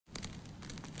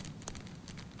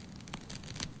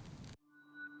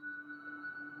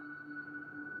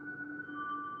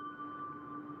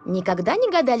Никогда не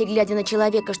гадали, глядя на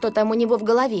человека, что там у него в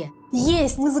голове?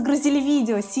 Есть! Мы загрузили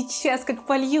видео. Сейчас как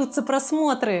польются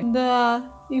просмотры. Да,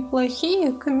 и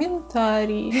плохие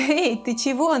комментарии. Эй, ты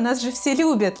чего? Нас же все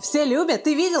любят. Все любят?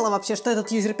 Ты видела вообще, что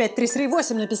этот юзер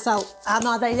 5338 написал?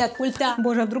 Оно отойдя от пульта.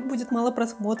 Боже, а вдруг будет мало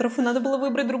просмотров, и надо было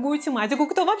выбрать другую тематику.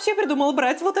 Кто вообще придумал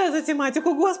брать вот эту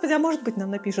тематику? Господи, а может быть нам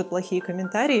напишут плохие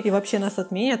комментарии и вообще нас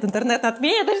отменят, интернет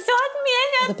отменят и все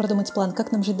отменят. Надо продумать план,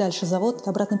 как нам жить дальше. Завод,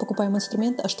 обратно покупаем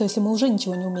инструмент. А что, если мы уже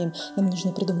ничего не умеем? Нам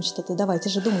нужно придумать что-то. Давайте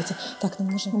же, думайте. Так, нам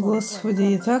нужно... Господи,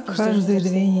 и так каждые 2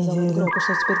 недели.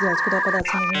 Что теперь делать? Куда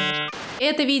податься нужно?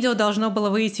 Это видео должно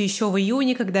было выйти еще в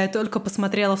июне, когда я только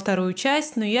посмотрела вторую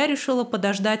часть, но я решила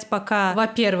подождать, пока,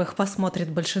 во-первых, посмотрит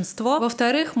большинство,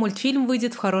 во-вторых, мультфильм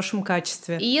выйдет в хорошем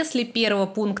качестве. И если первого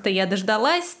пункта я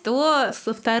дождалась, то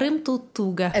со вторым тут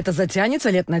туго. Это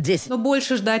затянется лет на 10. Но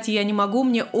больше ждать я не могу,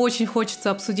 мне очень хочется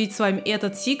обсудить с вами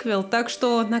этот сиквел, так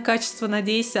что на качество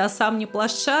надейся, а сам не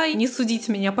плашай, не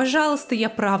судите меня, пожалуйста, я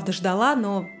правда ждала,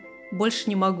 но... больше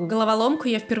не могу. «Головоломку»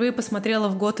 я впервые посмотрела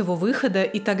в год его выхода,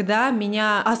 и тогда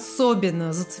меня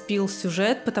особенно зацепил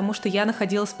сюжет, потому что я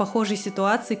находилась в похожей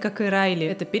ситуации, как и Райли.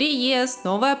 Это переезд,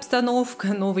 новая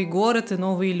обстановка, новый город и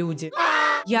новые люди.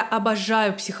 Я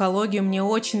обожаю психологию, мне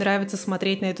очень нравится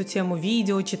смотреть на эту тему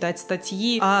видео, читать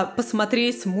статьи, а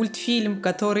посмотреть мультфильм,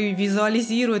 который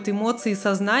визуализирует эмоции и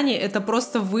сознание, это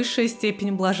просто высшая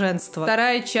степень блаженства.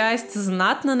 Вторая часть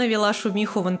знатно навела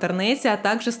шумиху в интернете, а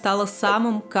также стала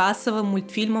самым кассовым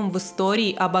мультфильмом в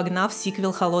истории, обогнав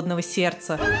сиквел «Холодного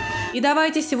сердца». И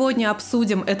давайте сегодня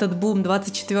обсудим этот бум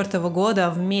 24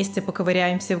 года, вместе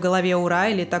поковыряемся в голове у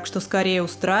Райли, так что скорее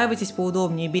устраивайтесь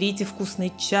поудобнее, берите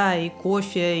вкусный чай и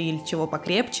кофе или чего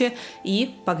покрепче,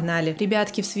 и погнали.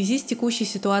 Ребятки, в связи с текущей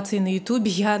ситуацией на Ютубе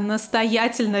я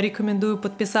настоятельно рекомендую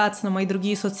подписаться на мои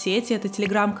другие соцсети, это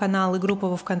телеграм-канал и группа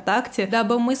во ВКонтакте,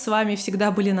 дабы мы с вами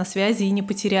всегда были на связи и не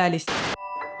потерялись.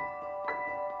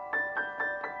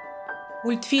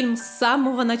 Мультфильм с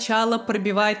самого начала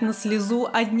пробивает на слезу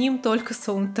одним только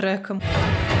саундтреком.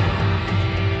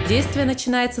 Действие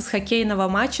начинается с хоккейного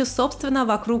матча, собственно,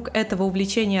 вокруг этого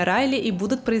увлечения Райли и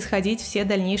будут происходить все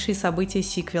дальнейшие события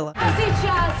сиквела. А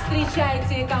сейчас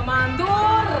встречайте команду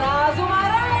Разума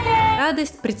Райли!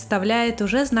 Радость представляет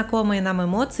уже знакомые нам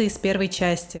эмоции с первой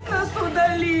части. Нас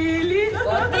удалили!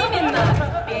 Вот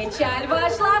именно! Печаль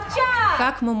вошла в чат!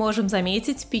 Как мы можем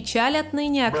заметить, печаль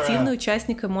отныне активный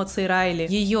участник эмоций Райли.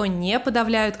 Ее не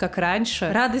подавляют, как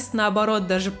раньше. Радость, наоборот,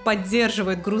 даже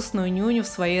поддерживает грустную нюню в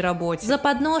своей работе. За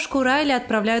подножку Райли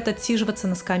отправляют отсиживаться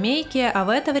на скамейке, а в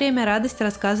это время Радость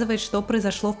рассказывает, что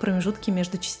произошло в промежутке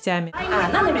между частями.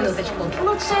 Она на минуточку.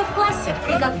 Лучшая в классе.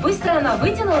 И как быстро она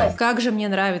вытянулась. Как же мне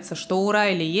нравится, что у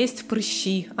Райли есть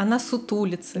прыщи, она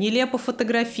сутулится, нелепо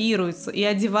фотографируется и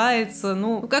одевается,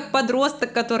 ну, как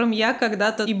подросток, которым я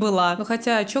когда-то и была. Ну,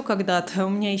 хотя, чё когда-то, у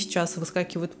меня и сейчас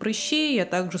выскакивают прыщи, я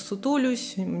также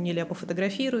сутулюсь, нелепо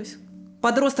фотографируюсь.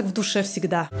 Подросток в душе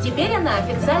всегда. Теперь она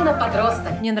официально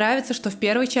подросток. Мне нравится, что в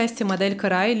первой части моделька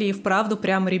Райли и вправду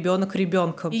прямо ребенок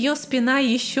ребенком. Ее спина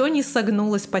еще не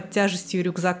согнулась под тяжестью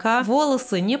рюкзака,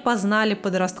 волосы не познали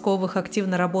подростковых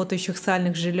активно работающих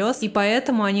сальных желез, и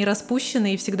поэтому они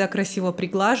распущенные и всегда красиво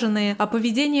приглаженные, а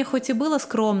поведение хоть и было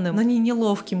скромным, но не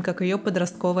неловким, как ее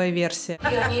подростковая версия.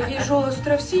 Я не вижу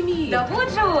остров семьи. Да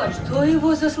вот же он. Что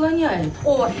его заслоняет?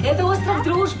 О, это остров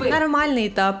дружбы. Нормальный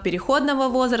этап переходного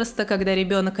возраста, когда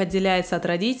ребенок отделяется от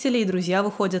родителей, и друзья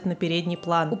выходят на передний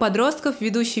план. У подростков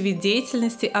ведущий вид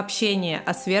деятельности – общение,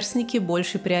 а сверстники –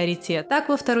 больший приоритет. Так,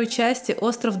 во второй части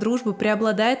остров дружбы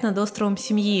преобладает над островом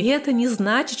семьи. И это не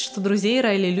значит, что друзей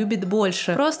Райли любит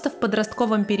больше. Просто в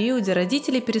подростковом периоде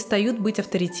родители перестают быть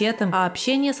авторитетом, а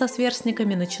общение со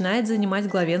сверстниками начинает занимать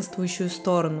главенствующую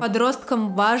сторону.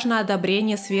 Подросткам важно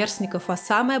одобрение сверстников, а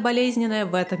самое болезненное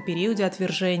в этом периоде –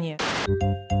 отвержение.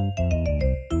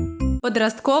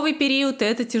 Подростковый период –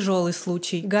 это тяжелый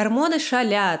случай. Гормоны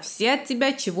шалят, все от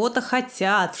тебя чего-то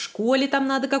хотят, в школе там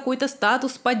надо какой-то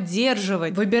статус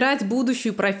поддерживать, выбирать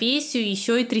будущую профессию,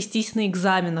 еще и трястись на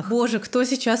экзаменах. Боже, кто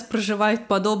сейчас проживает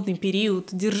подобный период?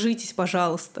 Держитесь,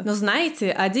 пожалуйста. Но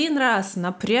знаете, один раз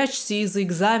напрячься из-за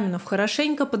экзаменов,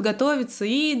 хорошенько подготовиться,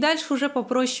 и дальше уже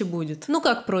попроще будет. Ну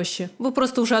как проще? Вы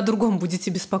просто уже о другом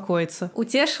будете беспокоиться.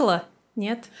 Утешила?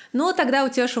 Нет? Ну, тогда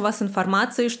утешу вас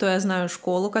информацией, что я знаю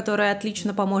школу, которая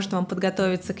отлично поможет вам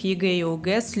подготовиться к ЕГЭ и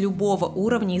ОГЭ с любого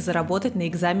уровня и заработать на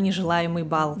экзамене желаемый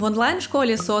балл. В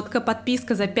онлайн-школе «Сотка»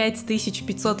 подписка за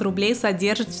 5500 рублей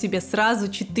содержит в себе сразу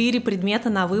 4 предмета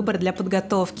на выбор для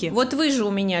подготовки. Вот вы же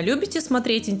у меня любите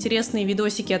смотреть интересные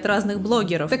видосики от разных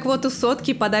блогеров? Так вот, у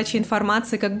 «Сотки» подача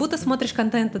информации, как будто смотришь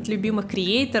контент от любимых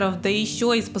креаторов, да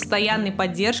еще и с постоянной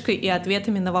поддержкой и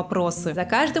ответами на вопросы. За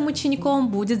каждым учеником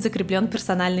будет закреплен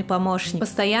персональный помощник.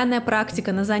 Постоянная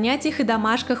практика на занятиях и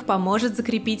домашках поможет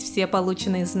закрепить все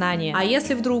полученные знания. А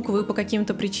если вдруг вы по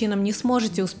каким-то причинам не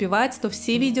сможете успевать, то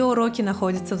все видеоуроки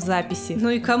находятся в записи. Ну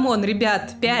и камон,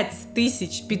 ребят,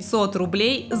 5500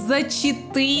 рублей за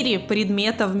 4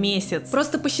 предмета в месяц.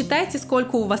 Просто посчитайте,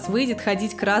 сколько у вас выйдет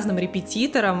ходить к разным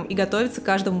репетиторам и готовиться к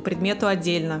каждому предмету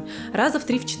отдельно. Раза в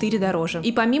 3-4 дороже.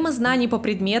 И помимо знаний по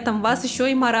предметам, вас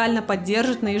еще и морально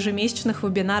поддержат на ежемесячных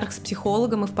вебинарах с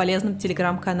психологом и в полезном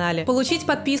телеграм-канале. Получить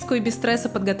подписку и без стресса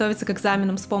подготовиться к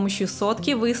экзаменам с помощью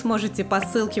 «Сотки» вы сможете по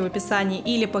ссылке в описании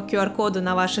или по QR-коду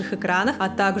на ваших экранах, а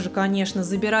также, конечно,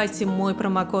 забирайте мой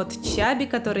промокод Чабби,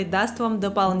 который даст вам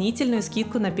дополнительную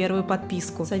скидку на первую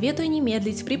подписку. Советую не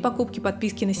медлить, при покупке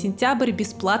подписки на сентябрь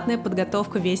бесплатная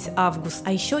подготовка весь август.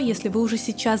 А еще, если вы уже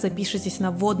сейчас запишетесь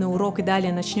на вводный урок и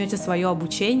далее начнете свое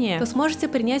обучение, то сможете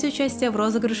принять участие в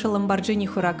розыгрыше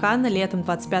Lamborghini Huracan летом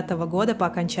 2025 года по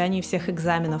окончании всех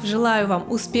экзаменов. Желаю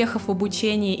вам успехов в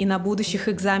обучении и на будущих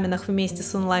экзаменах вместе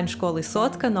с онлайн-школой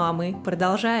 «Сотка», ну а мы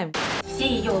продолжаем. Все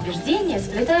ее убеждения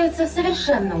сплетаются в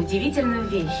совершенно удивительную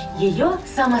вещь. Ее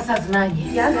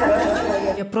самосознание.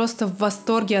 Я просто в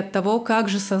восторге от того, как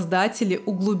же создатели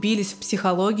углубились в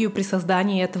психологию при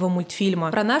создании этого мультфильма.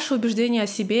 Про наши убеждения о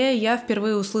себе я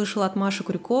впервые услышала от Маши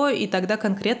Крюко, и тогда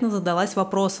конкретно задалась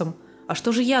вопросом: а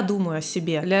что же я думаю о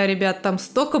себе? Для ребят, там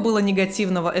столько было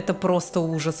негативного, это просто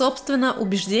ужас. Собственно,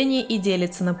 убеждения и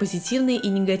делятся на позитивные и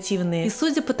негативные. И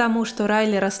судя по тому, что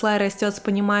Райли росла и растет с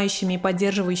понимающими и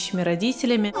поддерживающими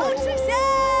родителями,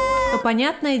 то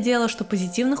понятное дело, что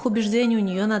позитивных убеждений у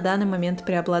нее на данный момент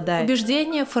преобладает.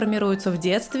 Убеждения формируются в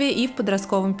детстве и в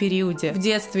подростковом периоде. В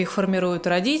детстве их формируют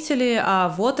родители, а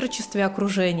в отрочестве —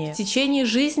 окружение. В течение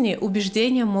жизни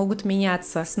убеждения могут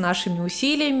меняться с нашими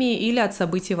усилиями или от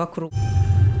событий вокруг.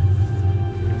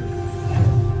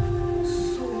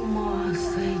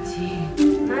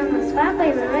 С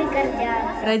папой мной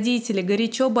гордятся. Родители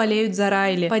горячо болеют за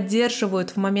Райли, поддерживают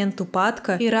в момент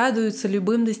упадка и радуются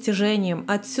любым достижениям.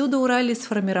 Отсюда у Райли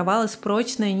сформировалась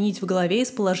прочная нить в голове из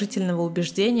положительного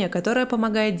убеждения, которая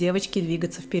помогает девочке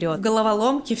двигаться вперед. В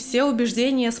головоломке все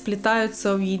убеждения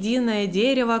сплетаются в единое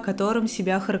дерево, которым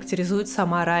себя характеризует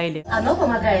сама Райли. Оно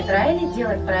помогает Райли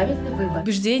делать правильный выбор.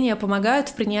 Убеждения помогают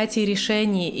в принятии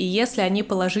решений, и если они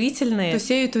положительные, то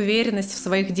сеют уверенность в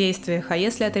своих действиях, а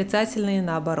если отрицательные —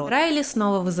 наоборот. Райли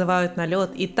снова вызывают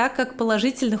налет, и так как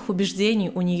положительных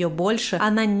убеждений у нее больше,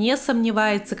 она не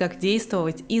сомневается, как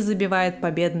действовать, и забивает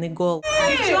победный гол.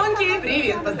 Девчонки,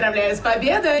 привет! Поздравляю с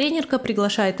победой! Тренерка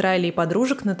приглашает Райли и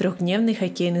подружек на 3-дневный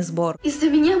хоккейный сбор. Из-за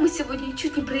меня мы сегодня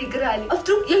чуть не проиграли. А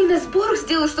вдруг я и на сборах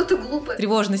сделаю что-то глупое?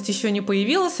 Тревожность еще не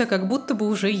появилась, а как будто бы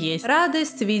уже есть.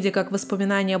 Радость, видя, как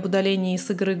воспоминание об удалении с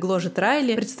игры гложет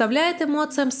Райли, представляет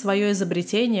эмоциям свое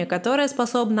изобретение, которое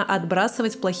способно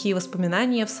отбрасывать плохие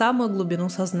воспоминания в самую глубину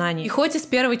сознания. И хоть из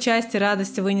первой части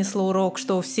радости вынесла урок,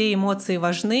 что все эмоции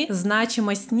важны,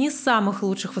 значимость не самых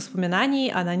лучших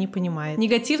воспоминаний она не понимает.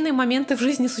 Негативные моменты в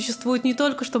жизни существуют не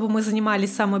только, чтобы мы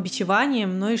занимались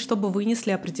самобичеванием, но и чтобы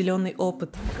вынесли определенный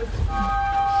опыт.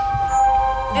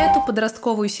 Эту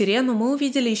подростковую сирену мы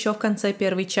увидели еще в конце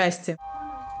первой части.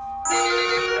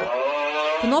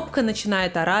 Кнопка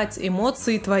начинает орать,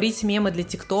 эмоции творить мемы для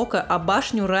ТикТока, а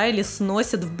башню Райли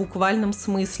сносят в буквальном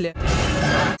смысле.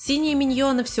 Синие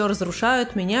миньоны все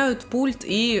разрушают, меняют пульт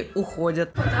и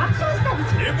уходят. Не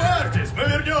парьтесь, мы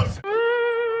вернемся!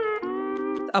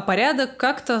 А порядок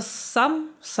как-то сам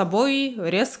собой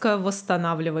резко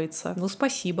восстанавливается. Ну,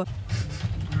 спасибо.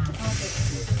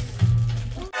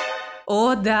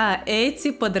 О да,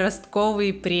 эти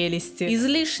подростковые прелести.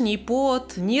 Излишний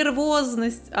пот,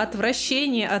 нервозность,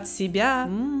 отвращение от себя.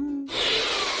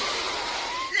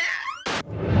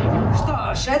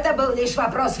 Что ж, это был лишь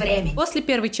вопрос времени. После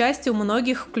первой части у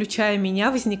многих, включая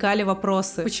меня, возникали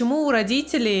вопросы. Почему у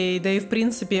родителей, да и в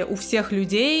принципе у всех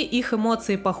людей, их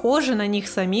эмоции похожи на них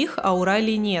самих, а у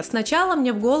Райли нет? Сначала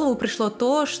мне в голову пришло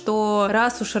то, что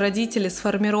раз уж родители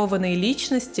сформированные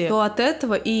личности, то от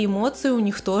этого и эмоции у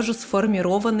них тоже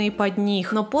сформированные под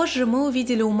них. Но позже мы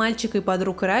увидели у мальчика и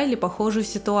подруг Райли похожую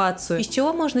ситуацию, из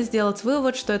чего можно сделать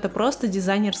вывод, что это просто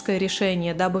дизайнерское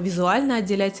решение, дабы визуально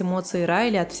отделять эмоции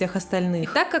Райли от всех остальных.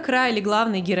 других. Так как Райли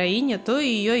главная героиня, то и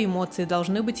ее эмоции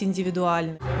должны быть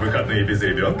индивидуальны. Выходные без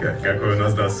ребенка? Какой у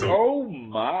нас досуг?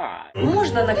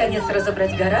 Можно, наконец,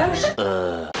 разобрать гараж?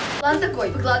 План такой.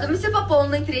 Выкладываемся по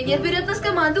полной, тренер берет нас в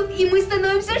команду, и мы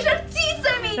становимся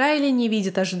жар-птицами. Райли не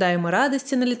видит ожидаемой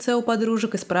радости на лице у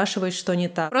подружек и спрашивает, что не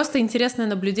так. Просто интересное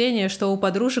наблюдение, что у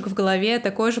подружек в голове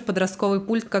такой же подростковый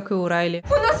пульт, как и у Райли.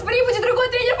 У нас в прибуде другой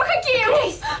тренер по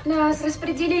хоккею. Нас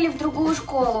распределили в другую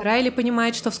школу. Райли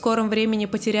понимает, что в скором времени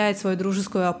потеряет свою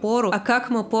дружескую опору, а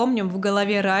как мы помним, в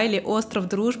голове Райли остров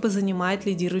дружбы занимает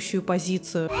лидирующую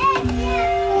позицию.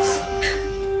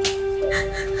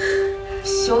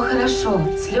 Все хорошо,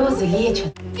 слезы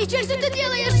лечат. Печаль, что ты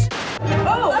делаешь?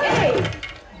 Оу, эй!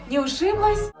 Не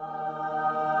ушиблась?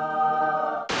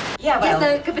 Я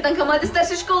знаю, капитан команды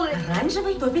старшей школы.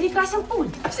 Оранжевый, кто перекрасил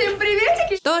пульт? Всем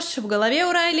приветики. Что ж, в голове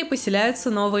у Райли поселяются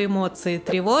новые эмоции.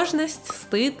 Тревожность,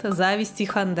 стыд, зависть и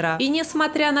хандра. И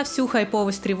несмотря на всю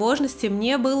хайповость тревожности,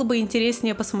 мне было бы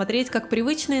интереснее посмотреть, как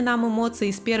привычные нам эмоции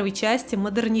из первой части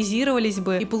модернизировались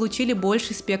бы и получили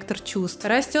больший спектр чувств.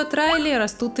 Растет Райли,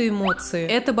 растут и эмоции.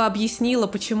 Это бы объяснило,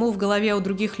 почему в голове у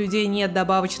других людей нет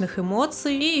добавочных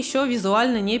эмоций, и еще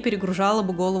визуально не перегружало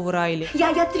бы голову Райли.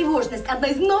 Я тревожность, одна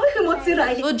из новых эмоций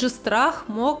Райли. Тот же страх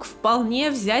мог вполне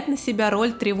взять на себя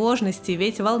роль тревожности,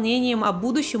 ведь волнением о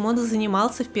будущем он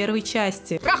занимался в первой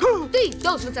части. Ты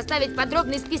должен составить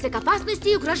подробный список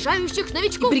опасностей, угрожающих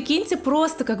новичков. И прикиньте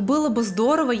просто, как было бы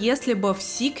здорово, если бы в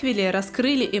сиквеле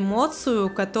раскрыли эмоцию,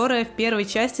 которая в первой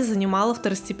части занимала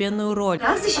второстепенную роль.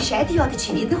 Страх защищает ее от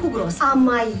очевидных угроз, а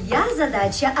моя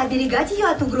задача оберегать ее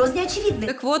от угроз неочевидных.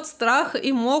 Так вот, страх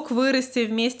и мог вырасти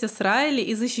вместе с Райли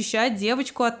и защищать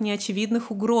девочку от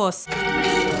неочевидных угроз.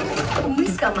 Мы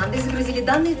с командой загрузили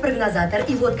данные в прогнозатор,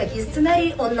 и вот какие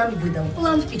сценарии он нам выдал.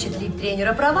 План впечатлить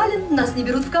тренера провален, нас не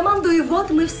берут в команду, и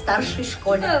вот мы в старшей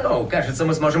школе. Ну, кажется,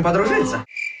 мы сможем подружиться.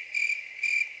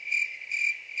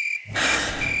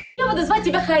 Я буду звать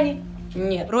тебя Хани.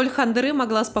 Нет. Роль хандры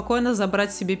могла спокойно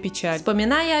забрать себе печаль.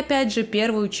 Вспоминая опять же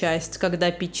первую часть,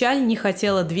 когда печаль не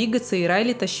хотела двигаться и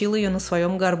Райли тащила ее на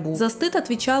своем горбу. За стыд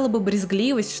отвечала бы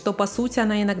брезгливость, что по сути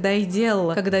она иногда и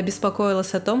делала, когда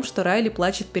беспокоилась о том, что Райли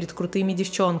плачет перед крутыми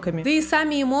девчонками. Да и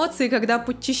сами эмоции, когда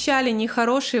подчищали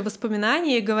нехорошие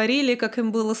воспоминания и говорили, как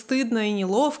им было стыдно и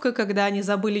неловко, когда они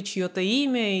забыли чье-то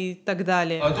имя и так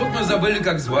далее. А тут мы забыли,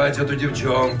 как звать эту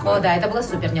девчонку. О, да, это было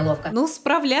супер неловко. Ну,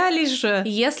 справлялись же.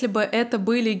 Если бы это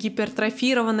были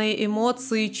гипертрофированные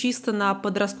эмоции чисто на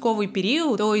подростковый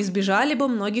период, то избежали бы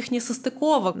многих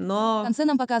несостыковок, но... В конце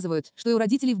нам показывают, что и у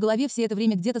родителей в голове все это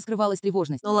время где-то скрывалась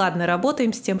тревожность. Ну ладно,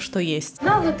 работаем с тем, что есть.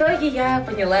 Но в итоге я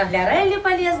поняла, для Райли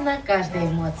полезна каждая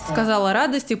эмоция. Сказала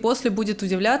радость, и после будет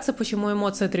удивляться, почему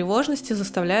эмоция тревожности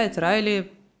заставляет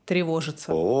Райли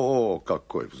тревожиться. О,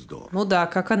 какой вздор. Ну да,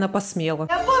 как она посмела.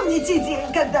 Помните день,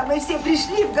 когда мы все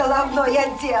пришли в головной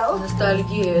отдел?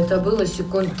 Ностальгия, это было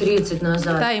секунд 30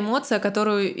 назад. Та эмоция,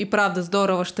 которую и правда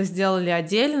здорово, что сделали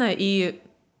отдельно, и...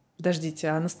 Подождите,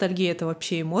 а ностальгия — это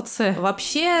вообще эмоция?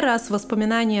 Вообще, раз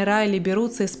воспоминания Райли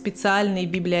берутся из специальной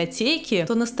библиотеки,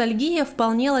 то ностальгия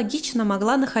вполне логично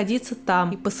могла находиться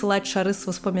там и посылать шары с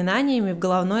воспоминаниями в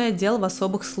головной отдел в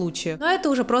особых случаях. Но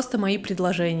это уже просто мои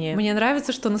предложения. Мне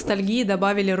нравится, что ностальгии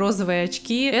добавили розовые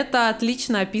очки. Это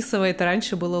отлично описывает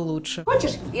 «Раньше было лучше».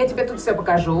 Хочешь, я тебе тут все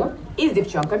покажу и с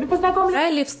девчонками познакомлю?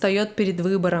 Райли встает перед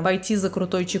выбором: пойти за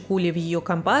крутой чекулей в ее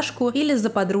компашку или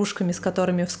за подружками, с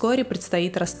которыми вскоре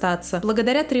предстоит расстаться.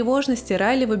 Благодаря тревожности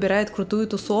Райли выбирает крутую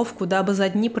тусовку, дабы за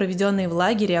дни, проведенные в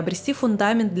лагере, обрести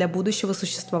фундамент для будущего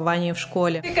существования в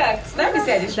школе. Ты как, с нами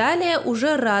сядешь? Далее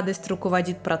уже радость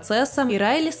руководит процессом, и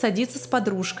Райли садится с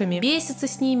подружками, бесится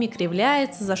с ними,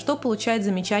 кривляется, за что получает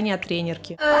замечание от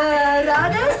тренерки.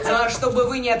 Радость? А чтобы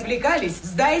вы не отвлекались,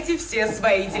 сдайте все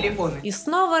свои телефоны. И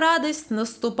снова радость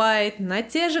наступает на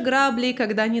те же грабли,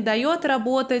 когда не дает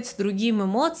работать другим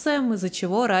эмоциям, из-за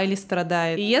чего Райли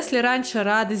страдает. И если раньше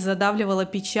радость задавливала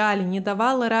печаль, не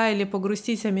давала Райли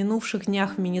погрустить о минувших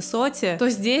днях в Миннесоте, то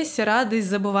здесь радость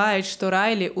забывает, что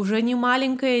Райли уже не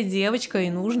маленькая девочка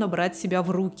и нужно брать себя в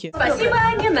руки. Спасибо,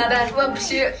 не надо.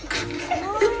 Вообще...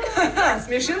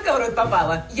 Смешинка в рот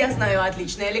попала. Я знаю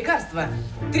отличное лекарство.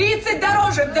 30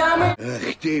 дорожек, дамы!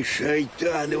 Ах ты,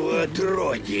 шайтаново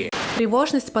отродье!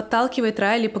 Тревожность подталкивает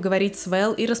Райли поговорить с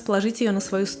Вэл и расположить ее на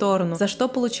свою сторону, за что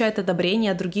получает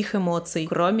одобрение от других эмоций,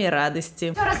 кроме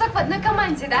радости. Разок в одной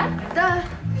команде, да? Да.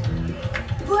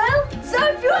 Вэл,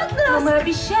 Зовет нас! Но мы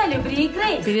обещали, Бри и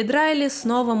Грейс. Перед Райли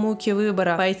снова муки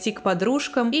выбора: пойти к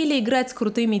подружкам или играть с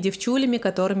крутыми девчулями,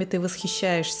 которыми ты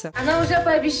восхищаешься. Она уже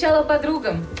пообещала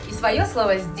подругам и свое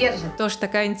слово сдержит. Тоже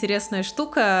такая интересная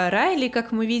штука. Райли,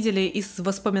 как мы видели из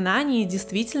воспоминаний,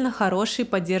 действительно хороший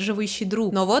поддерживающий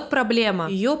друг. Но вот проблема.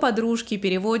 Ее подружки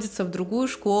переводятся в другую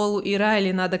школу, и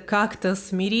Райли надо как-то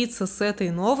смириться с этой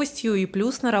новостью и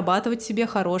плюс нарабатывать себе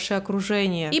хорошее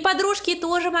окружение. И подружки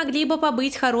тоже могли бы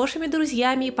побыть хорошими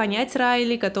друзьями и понять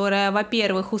Райли, которая,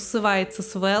 во-первых, усывается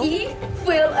с Вэл. И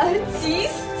Вэл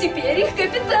артист, теперь их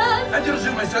капитан.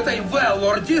 Одержимость этой Вэл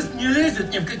артист не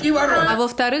лезет ни в какие ворота. А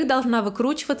во-вторых, должна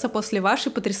выкручиваться после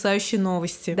вашей потрясающей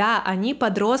новости. Да, они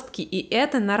подростки, и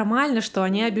это нормально, что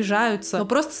они обижаются. Но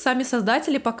просто сами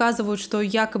создатели показывают, что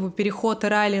якобы переход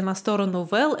Райли на сторону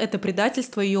Вэл — это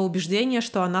предательство ее убеждения,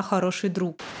 что она хороший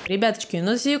друг. Ребяточки,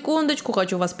 на секундочку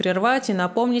хочу вас прервать и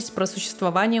напомнить про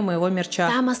существование моего мерча.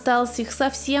 Там осталось их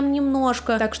совсем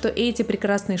немножко, так что эти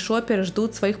прекрасные шоперы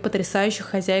ждут своих потрясающих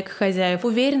хозяек и хозяев.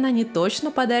 Уверена, они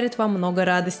точно подарят вам много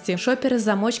радости. Шоперы с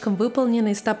замочком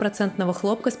выполнены из 100%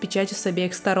 хлопка с печатью с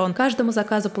обеих сторон. Каждому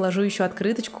заказу положу еще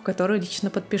открыточку, которую лично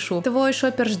подпишу. Твой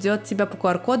шопер ждет тебя по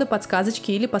QR-коду,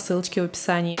 подсказочке или по ссылочке в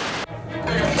описании.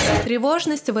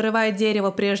 Тревожность вырывает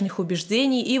дерево прежних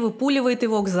убеждений и выпуливает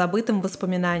его к забытым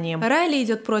воспоминаниям. Райли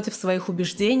идет против своих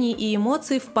убеждений, и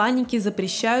эмоции в панике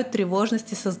запрещают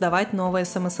тревожности создавать новое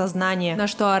самосознание, на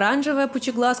что оранжевая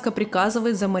пучеглазка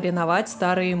приказывает замариновать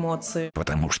старые эмоции.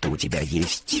 Потому что у тебя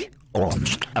есть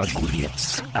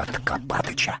огурец от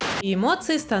Копатыча. И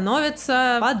эмоции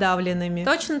становятся подавленными.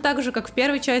 Точно так же, как в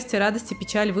первой части радость и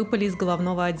печаль выпали из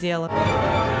головного отдела.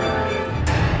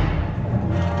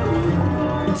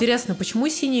 Интересно, почему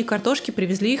синие картошки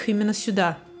привезли их именно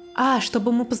сюда? А,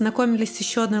 чтобы мы познакомились с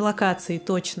еще одной локацией,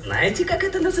 точно. Знаете, как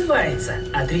это называется?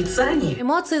 Отрицание.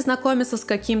 Эмоции знакомятся с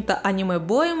каким-то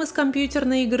аниме-боем из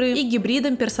компьютерной игры и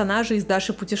гибридом персонажей из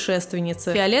Даши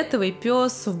Путешественницы. Фиолетовый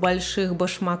пес в больших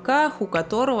башмаках, у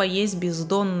которого есть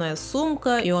бездонная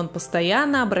сумка, и он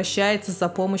постоянно обращается за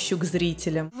помощью к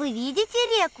зрителям. Вы видите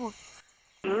реку?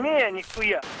 Не,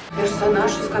 нихуя.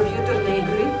 Персонаж из компьютерной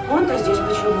игры? Он-то здесь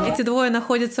почему? Эти двое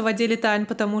находятся в отделе тайн,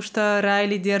 потому что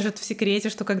Райли держит в секрете,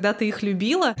 что когда-то их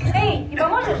любила. Эй, не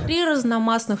поможешь? Три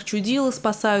разномастных чудила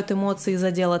спасают эмоции из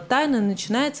отдела тайны, и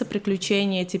начинается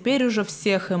приключение теперь уже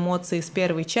всех эмоций из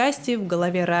первой части в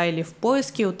голове Райли в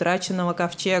поиске утраченного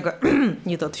ковчега.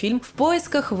 Не тот фильм. В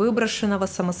поисках выброшенного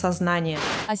самосознания.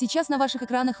 А сейчас на ваших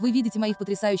экранах вы видите моих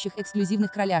потрясающих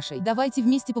эксклюзивных кроляшей. Давайте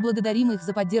вместе поблагодарим их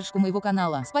за поддержку моего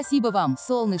канала. Спасибо вам,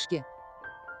 солнышки!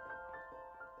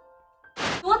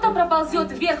 Кто-то проползет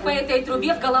вверх по этой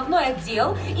трубе в головной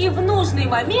отдел и в нужный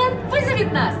момент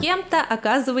вызовет нас. Кем-то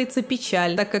оказывается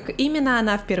печаль, так как именно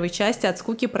она в первой части от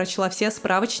скуки прочла все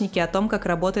справочники о том, как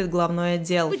работает головной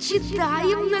отдел.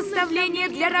 Почитаем наставления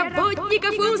для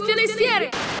работников умственной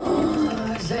сферы.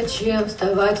 Зачем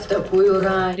вставать в такую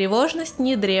рань? Тревожность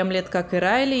не дремлет, как и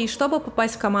Райли, и чтобы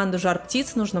попасть в команду Жар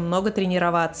птиц, нужно много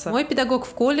тренироваться. Мой педагог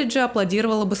в колледже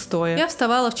аплодировала бы стоя. Я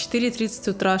вставала в 4:30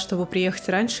 утра, чтобы приехать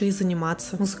раньше и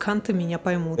заниматься. Музыканты меня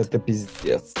поймут. Это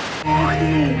пиздец. Ух ты,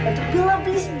 это было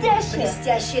блестяще.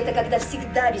 Блестяще — это когда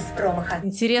всегда без промаха.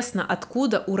 Интересно,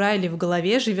 откуда у Райли в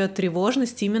голове живет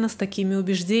тревожность именно с такими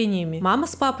убеждениями? Мама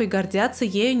с папой гордятся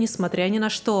ею, несмотря ни на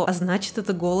что, а значит,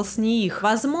 это голос не их.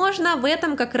 Возможно, в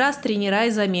этом как раз тренера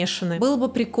и замешаны. Было бы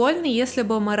прикольно, если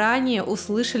бы мы ранее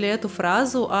услышали эту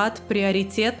фразу от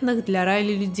приоритетных для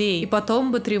Райли людей, и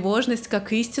потом бы тревожность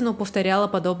как истину повторяла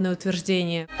подобное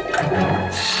утверждение.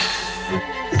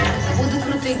 Буду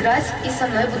круто играть и со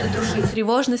мной будут дружить.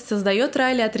 Тревожность создает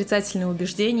Райли отрицательные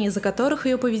убеждения, из-за которых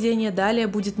ее поведение далее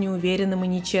будет неуверенным и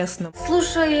нечестным.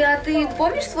 Слушай, а ты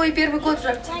помнишь свой первый год в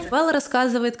Жар-птице? Вэл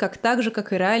рассказывает, как так же,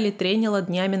 как и Райли, тренила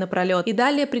днями напролет, и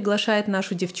далее приглашает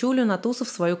нашу девчулю на тусу в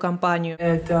свою компанию.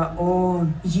 Это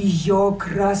он, ее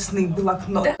красный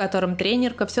блокнот, в котором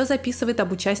тренерка все записывает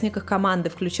об участниках команды,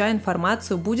 включая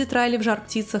информацию, будет Райли в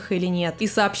Жар-птицах или нет. И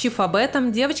сообщив об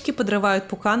этом, девочки подрывают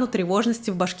пукану тревожности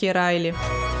в башке Райли.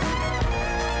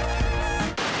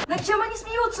 Над чем они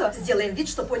смеются? Сделаем вид,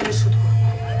 что поняли шутку.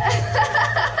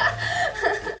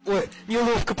 Ой,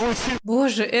 неловко получилось.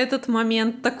 Боже, этот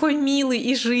момент такой милый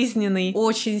и жизненный.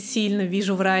 Очень сильно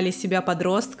вижу в Райли себя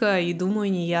подростка, и думаю,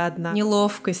 не я одна.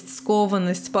 Неловкость,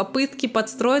 скованность, попытки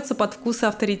подстроиться под вкусы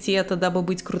авторитета, дабы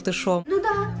быть крутышом. Ну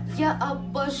да, я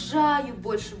обожаю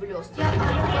больше блёст. Я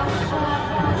обожаю.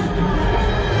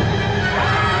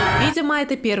 Видимо,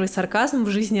 это первый сарказм в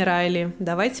жизни Райли.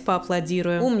 Давайте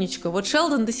поаплодируем. Умничка. Вот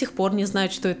Шелдон до сих пор не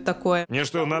знает, что это такое. Мне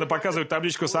что, надо показывать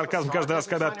табличку сарказм каждый раз,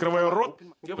 когда открываю рот?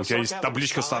 У тебя есть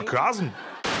табличка сарказм?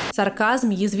 Сарказм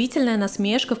 — язвительная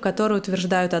насмешка, в которой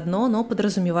утверждают одно, но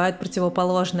подразумевают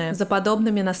противоположное. За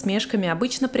подобными насмешками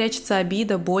обычно прячется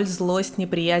обида, боль, злость,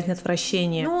 неприязнь,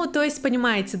 отвращение. Ну, то есть,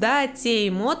 понимаете, да, те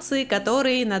эмоции,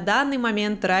 которые на данный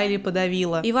момент Райли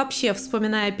подавила. И вообще,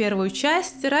 вспоминая первую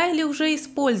часть, Райли уже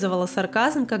использовала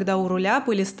сарказм, когда у руля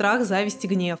были страх, зависть и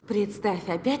гнев. Представь,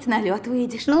 опять на лед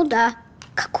выйдешь. Ну да.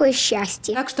 Какое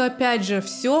счастье. Так что, опять же,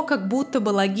 все как будто бы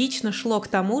логично шло к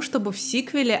тому, чтобы в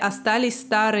сиквеле остались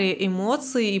старые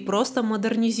эмоции и просто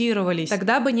модернизировались.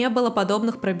 Тогда бы не было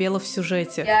подобных пробелов в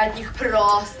сюжете. Я от них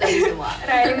просто из ума.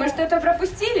 Райли, мы что-то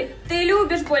пропустили? Ты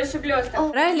любишь больше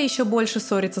блесток. Райли еще больше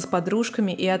ссорится с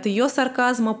подружками, и от ее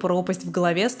сарказма пропасть в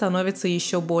голове становится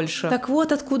еще больше. Так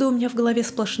вот, откуда у меня в голове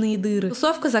сплошные дыры.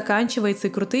 Тусовка заканчивается, и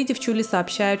крутые девчули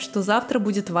сообщают, что завтра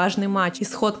будет важный матч,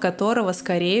 исход которого,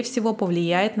 скорее всего, повлияет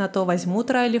на то,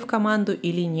 возьмут Райли в команду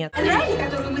или нет. Райли,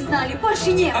 которую мы знали,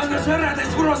 больше нет. Она же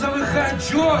радость в розовых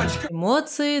очочках.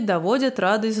 Эмоции доводят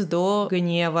радость до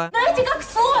гнева. Знаете, как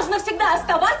сложно всегда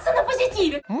оставаться на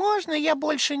позитиве. Можно я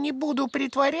больше не буду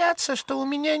притворяться, что у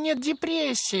меня нет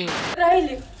депрессии?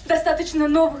 Райли, достаточно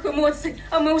новых эмоций,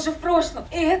 а мы уже в прошлом.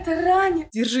 И это ранит.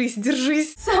 Держись,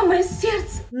 держись. Самое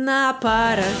сердце. На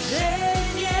поражение.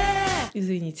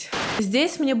 Извините.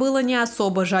 Здесь мне было не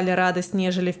особо жаль радость,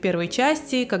 нежели в первой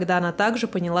части, когда она также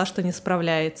поняла, что не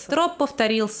справляется. Троп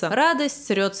повторился. Радость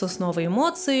срется с новой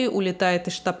эмоцией, улетает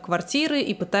из штаб-квартиры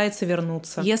и пытается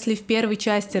вернуться. Если в первой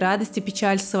части радость и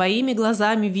печаль своими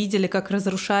глазами видели, как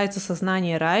разрушается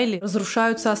сознание Райли,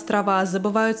 разрушаются острова,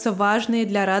 забываются важные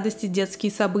для радости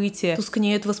детские события,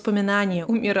 тускнеют воспоминания,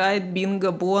 умирает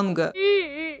бинго-бонго.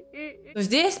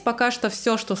 Здесь пока что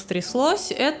все, что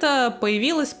стряслось, это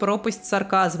появилась пропасть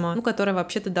сарказма, которая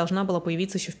вообще-то должна была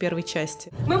появиться еще в первой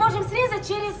части. Мы можем срезать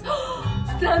через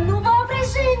страну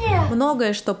воображения.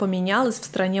 Многое, что поменялось в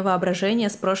стране воображения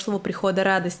с прошлого прихода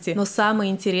радости, но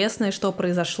самое интересное, что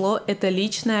произошло, это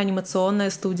личная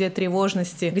анимационная студия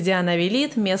тревожности, где она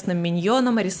велит местным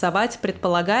миньонам рисовать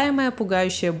предполагаемое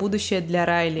пугающее будущее для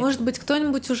Райли. Может быть,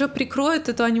 кто-нибудь уже прикроет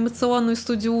эту анимационную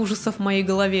студию ужасов в моей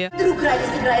голове? Вдруг Райли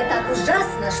сыграет так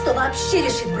ужасно, что вообще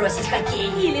решит бросить хоккей.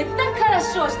 Или так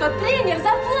хорошо, что тренер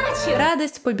заплачет.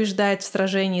 Радость побеждает в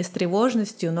сражении с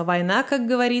тревожностью, но война, как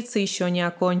говорится, еще не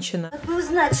окончена. Как бы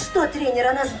узнать, что тренер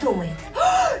о нас думает?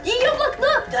 Ее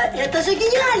блокнот! Да это же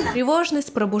гениально!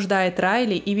 Тревожность пробуждает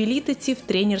Райли и велит идти в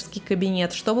тренерский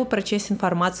кабинет, чтобы прочесть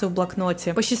информацию в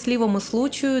блокноте. По счастливому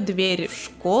случаю дверь в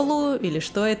школу, или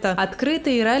что это,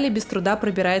 открыта, и Райли без труда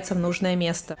пробирается в нужное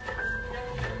место.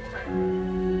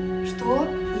 Что?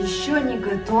 Еще не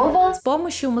готова? С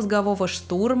помощью мозгового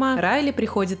штурма Райли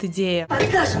приходит идея.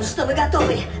 Покажем, что мы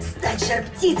готовы стать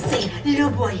жар-птицей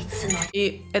любой ценой.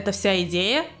 И это вся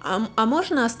идея? А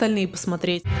можно остальные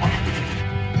посмотреть?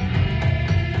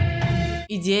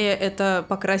 Идея — это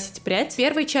покрасить прядь. В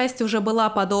первой части уже была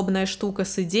подобная штука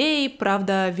с идеей,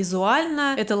 правда,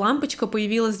 визуально эта лампочка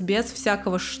появилась без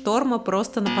всякого шторма,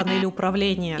 просто на панели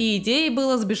управления. И идеей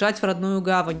было сбежать в родную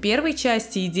гавань. В первой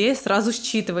части идея сразу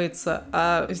считывается,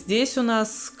 а здесь у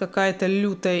нас какая-то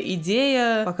лютая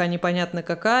идея, пока непонятно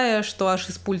какая, что аж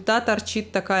из пульта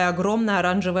торчит такая огромная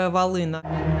оранжевая волына.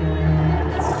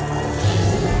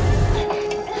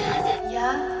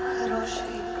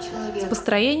 С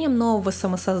построением нового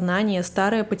самосознания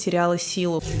старое потеряло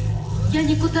силу. Я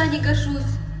никуда не гожусь.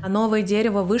 А новое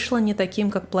дерево вышло не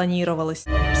таким, как планировалось.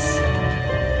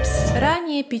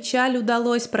 Ранее печаль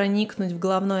удалось проникнуть в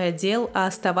головной отдел, а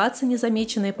оставаться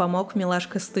незамеченной помог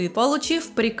милашка Стыд.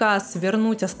 Получив приказ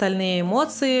вернуть остальные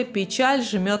эмоции, печаль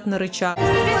жмет на рычаг.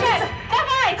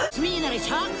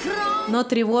 Но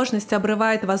тревожность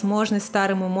обрывает возможность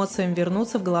старым эмоциям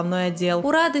вернуться в головной отдел.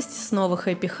 У радости снова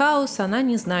хэппи-хаус, она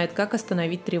не знает, как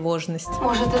остановить тревожность.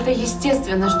 Может, это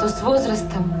естественно, что с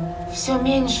возрастом все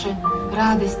меньше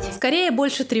радости. Скорее,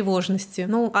 больше тревожности.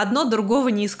 Одно другого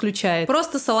не исключает.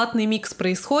 Просто салатный микс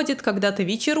происходит, когда ты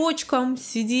вечерочком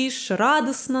сидишь,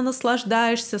 радостно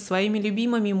наслаждаешься своими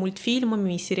любимыми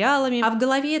мультфильмами и сериалами, а в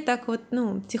голове так вот,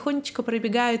 тихонечко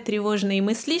пробегают тревожные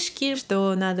мыслишки,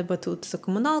 что надо бы тут за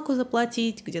коммуналку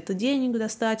заплатить, где-то денег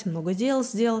достать, много дел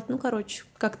сделать,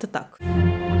 как-то так.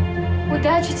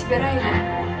 Удачи тебе,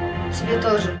 Райли. Тебе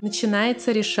тоже.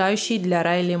 Начинается решающий для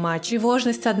Райли матч.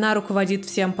 Тревожность одна руководит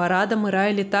всем парадом, и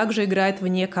Райли также играет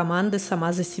вне команды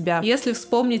сама за себя. Если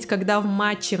вспомнить, когда в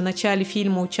матче в начале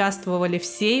фильма участвовали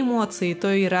все эмоции,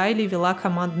 то и Райли вела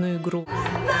командную игру.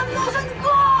 Нам нужен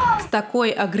гол! С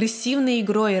такой агрессивной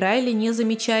игрой Райли не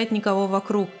замечает никого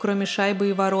вокруг, кроме шайбы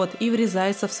и ворот, и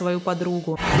врезается в свою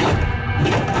подругу.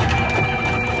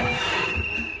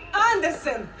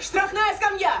 Андерсон! Штрафная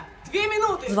скамья! 2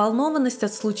 минуты! Взволнованность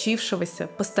от случившегося,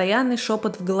 постоянный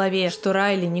шепот в голове, что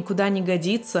Райли никуда не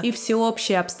годится, и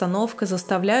всеобщая обстановка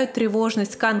заставляют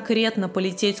тревожность конкретно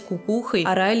полететь кукухой,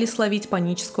 а Райли словить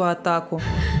паническую атаку.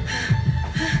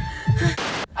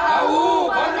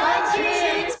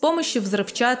 С помощью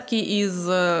взрывчатки из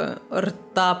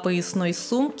рта поясной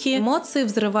сумки эмоции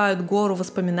взрывают гору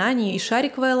воспоминаний, и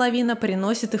шариковая лавина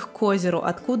приносит их к озеру,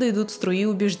 откуда идут струи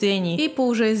убеждений. И по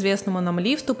уже известному нам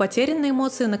лифту потерянные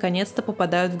эмоции наконец-то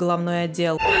попадают в головной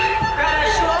отдел.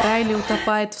 Райли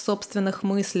утопает в собственных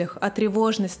мыслях, а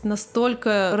тревожность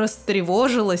настолько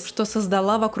растревожилась, что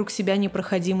создала вокруг себя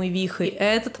непроходимый вихрь. И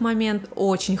этот момент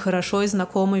очень хорошо и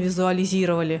знакомо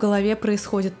визуализировали. В голове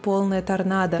происходит полная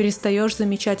торнадо, перестаешь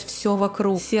замечать все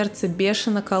вокруг, сердце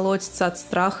бешено колотится от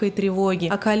страха и тревоги,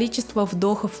 а количество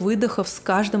вдохов-выдохов с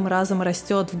каждым разом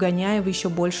растет, вгоняя в еще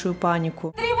большую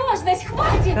панику. Тревожность,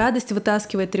 хватит! Радость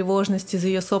вытаскивает тревожность из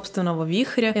ее собственного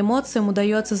вихря, эмоциям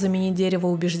удается заменить дерево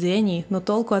убеждений, но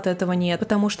толку от этого нет,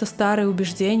 потому что старые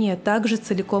убеждения также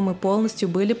целиком и полностью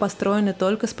были построены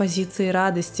только с позиции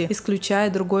радости, исключая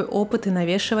другой опыт и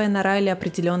навешивая на Райли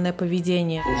определенное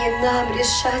поведение. Не нам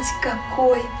решать,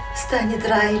 какой станет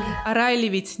Райли. А Райли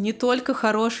ведь не только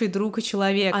хороший друг и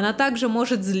человек, она также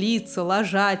может злиться,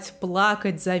 лажать,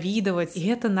 плакать, завидовать, и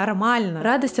это нормально.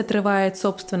 Радость отрывает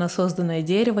собственно созданное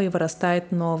дерево и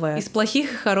вырастает новое. Из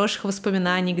плохих и хороших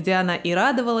воспоминаний, где она и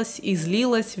радовалась, и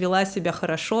злилась, вела себя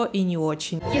хорошо и не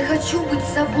очень. Я хочу быть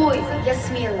собой, я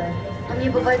смелая. Но мне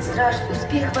бывает страшно,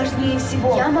 успех важнее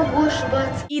всего. Я могу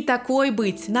ошибаться. И такой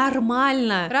быть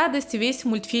нормально. Радость весь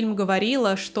мультфильм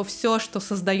говорила, что все, что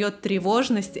создает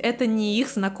тревожность, это не их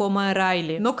знакомая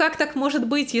Райли. Но как так может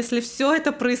быть, если все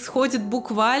это происходит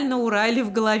буквально у Райли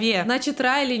в голове? Значит,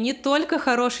 Райли не только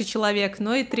хороший человек,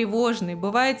 но и тревожный.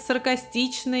 Бывает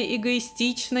саркастичной,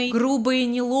 эгоистичной, грубой и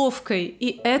неловкой.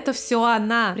 И это все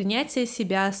она. Принятие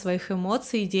себя, своих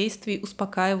эмоций и действий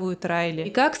успокаивают Райли. И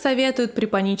как советуют при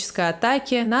панической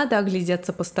атаке, надо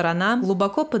оглядеться по сторонам,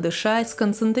 глубоко подышать,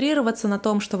 сконцентрироваться на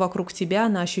том, что вокруг тебя,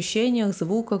 на ощущениях,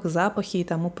 звуках, запахе и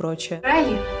тому прочее.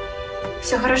 Райли,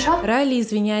 все хорошо? Райли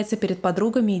извиняется перед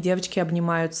подругами, и девочки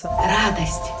обнимаются.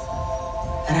 Радость.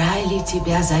 Райли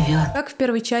тебя зовет. Как в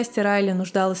первой части Райли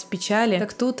нуждалась в печали,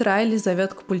 так тут Райли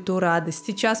зовет к пульту радость.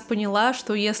 Сейчас поняла,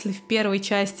 что если в первой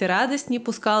части радость не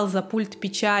пускала за пульт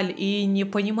печаль и не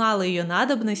понимала ее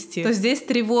надобности, то здесь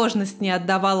тревожность не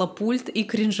отдавала пульт и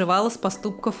кринжевала с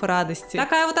поступков радости.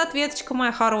 Такая вот ответочка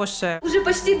моя хорошая. Уже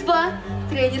почти 2.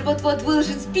 Тренер вот-вот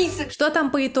выложит список. Что там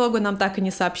по итогу, нам так и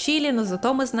не сообщили, но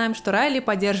зато мы знаем, что Райли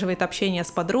поддерживает общение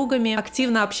с подругами,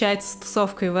 активно общается с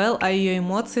тусовкой Вэл, а ее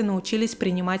эмоции научились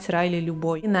принимать Райли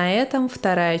любой. И на этом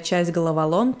вторая часть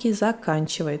головоломки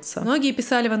заканчивается. Многие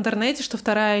писали в интернете, что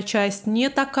вторая часть не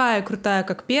такая крутая,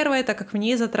 как первая, так как в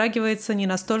ней затрагивается не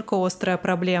настолько острая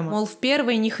проблема. Мол, в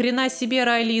первой ни хрена себе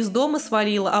Райли из дома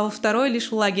свалила, а во второй лишь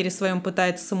в лагере своем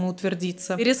пытается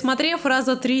самоутвердиться. Пересмотрев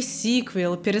раза 3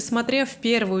 сиквел, пересмотрев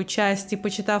первую часть и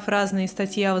почитав разные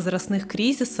статьи о возрастных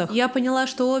кризисах, я поняла,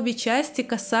 что обе части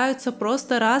касаются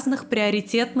просто разных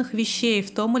приоритетных вещей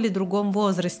в том или другом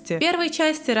возрасте. В первой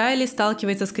части Райли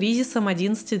сталкивается с кризисом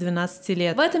 11-12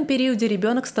 лет. В этом периоде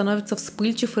ребенок становится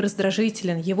вспыльчив и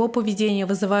раздражителен, его поведение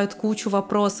вызывает кучу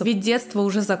вопросов, ведь детство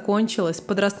уже закончилось,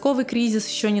 подростковый кризис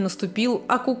еще не наступил,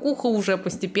 а кукуха уже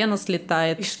постепенно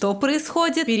слетает. И что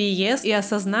происходит? Переезд и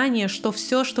осознание, что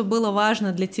все, что было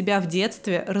важно для тебя в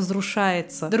детстве,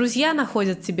 разрушается. Друзья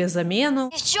находят тебе замену.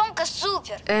 Девчонка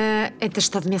супер! Это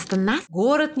что, вместо нас?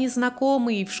 Город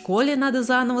незнакомый, и в школе надо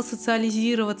заново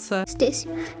социализироваться. Здесь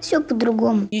все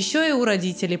по-другому. Еще и у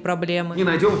родителей проблемы. Не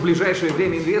найдем в ближайшее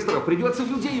время инвесторов, придется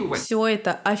людей уводить. Все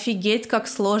это офигеть как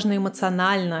сложно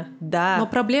эмоционально, да. Но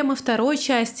проблемы второй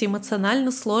части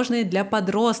эмоционально сложные для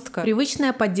подростка.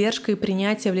 Привычная поддержка и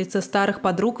принятие в лице старых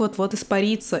подруг вот-вот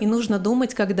испарится, и нужно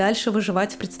думать, как дальше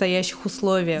выживать в предстоящих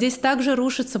условиях. Здесь также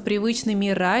рушится привычный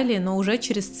мир Райли, но уже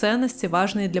через ценности,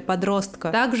 важные для подростка.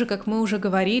 Так же, как мы уже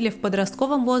говорили, в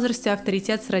подростковом возрасте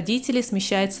авторитет с родителей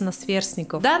смещается на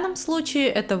сверстников. В данном случае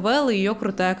это Вэл и ее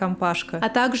крутая компашка. А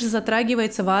также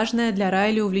затрагивается важное для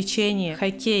Райли увлечение –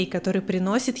 хоккей, который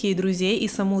приносит ей друзей и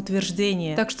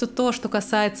самоутверждение. Так что то, что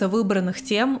касается выбранных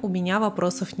тем, у меня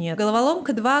вопросов нет.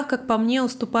 Головоломка 2, как по мне,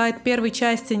 уступает первой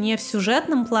части не в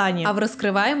сюжетном плане, а в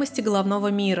раскрываемости головного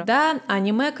мира. Да,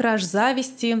 аниме краш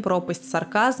зависти, пропасть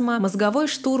сарказма, мозговой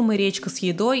штурм и речка с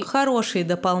едой – хорошие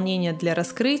дополнения для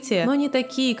раскрытия, но не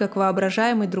такие, как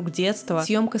воображаемый друг детства,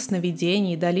 съемка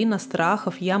сновидений, долина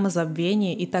страхов, яма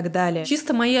забвения и так далее. далее.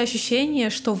 Чисто мои ощущения,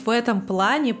 что в этом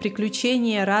плане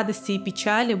приключения радости и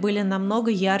печали были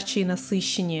намного ярче и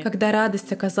насыщеннее. Когда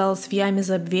радость оказалась в яме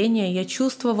забвения, я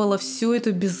чувствовала всю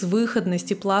эту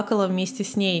безвыходность и плакала вместе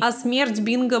с ней. А смерть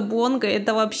Бинго-Бонго —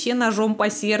 это вообще ножом по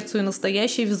сердцу и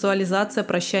настоящая визуализация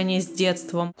прощания с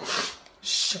детством.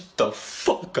 Shut the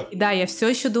fuck up. Да, я все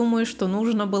еще думаю, что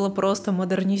нужно было просто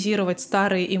модернизировать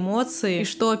старые эмоции, и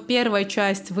что первая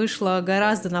часть вышла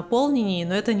гораздо наполненнее,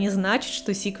 но это не значит,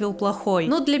 что сиквел плохой.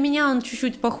 Ну, для меня он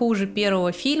чуть-чуть похуже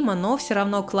первого фильма, но все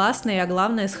равно классный, а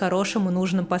главное, с хорошим и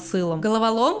нужным посылом.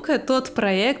 «Головоломка» — тот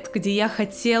проект, где я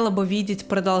хотела бы видеть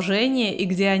продолжение и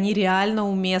где они реально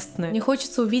уместны. Мне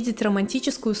хочется увидеть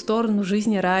романтическую сторону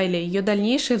жизни Райли, ее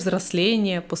дальнейшее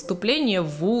взросление, поступление в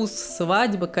вуз,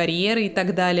 свадьба, карьеры и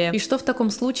так далее. И что в таком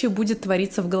случае будет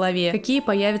твориться в голове? Какие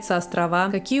появятся острова?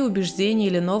 Какие убеждения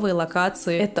или новые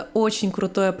локации? Это очень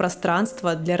крутое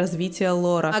пространство для развития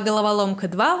лора. А «Головоломка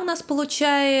 2» у нас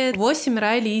получает 8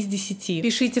 Райли из 10.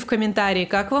 Пишите в комментарии,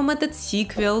 как вам этот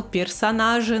сиквел,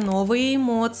 персонажи, новые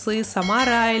эмоции, сама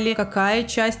Райли, какая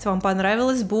часть вам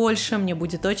понравилась больше, мне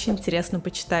будет очень интересно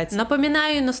почитать.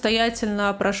 Напоминаю и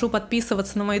настоятельно прошу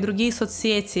подписываться на мои другие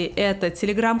соцсети. Это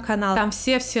телеграм-канал, там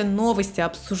все новости,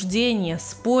 обсуждения,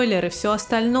 спойлеры, все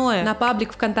остальное. На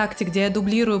паблик ВКонтакте, где я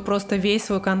дублирую просто весь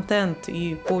свой контент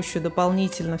и пощу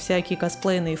дополнительно всякие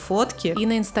косплейные фотки. И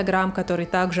на Инстаграм, который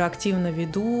также активно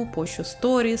веду, пощу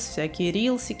сторис, всякие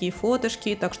рилсики и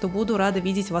фотошки, так что буду рада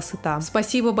видеть вас и там.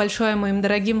 Спасибо большое моим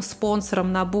дорогим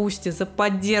спонсорам на Бусти за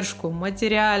поддержку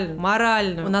материальную,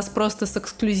 моральную. У нас просто с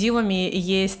эксклюзивами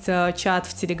есть чат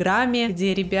в Телеграме,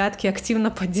 где ребятки активно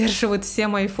поддерживают все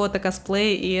мои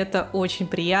фото-косплеи, и это очень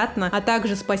приятно. А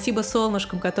также спасибо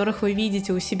солнышкам, которых вы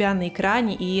видите у себя на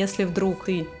экране, и если вдруг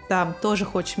ты там тоже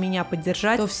хочешь меня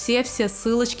поддержать, то все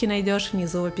ссылочки найдешь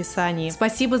внизу в описании.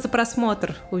 Спасибо за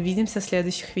просмотр, увидимся в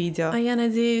следующих видео. А я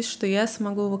надеюсь, что я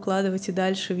смогу выкладывать и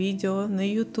дальше видео на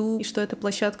YouTube, и что эта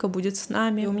площадка будет с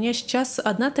нами. И у меня сейчас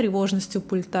одна тревожность у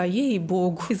пульта,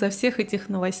 ей-богу, из-за всех этих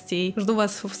новостей. Жду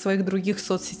вас в своих других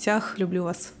соцсетях, люблю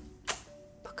вас.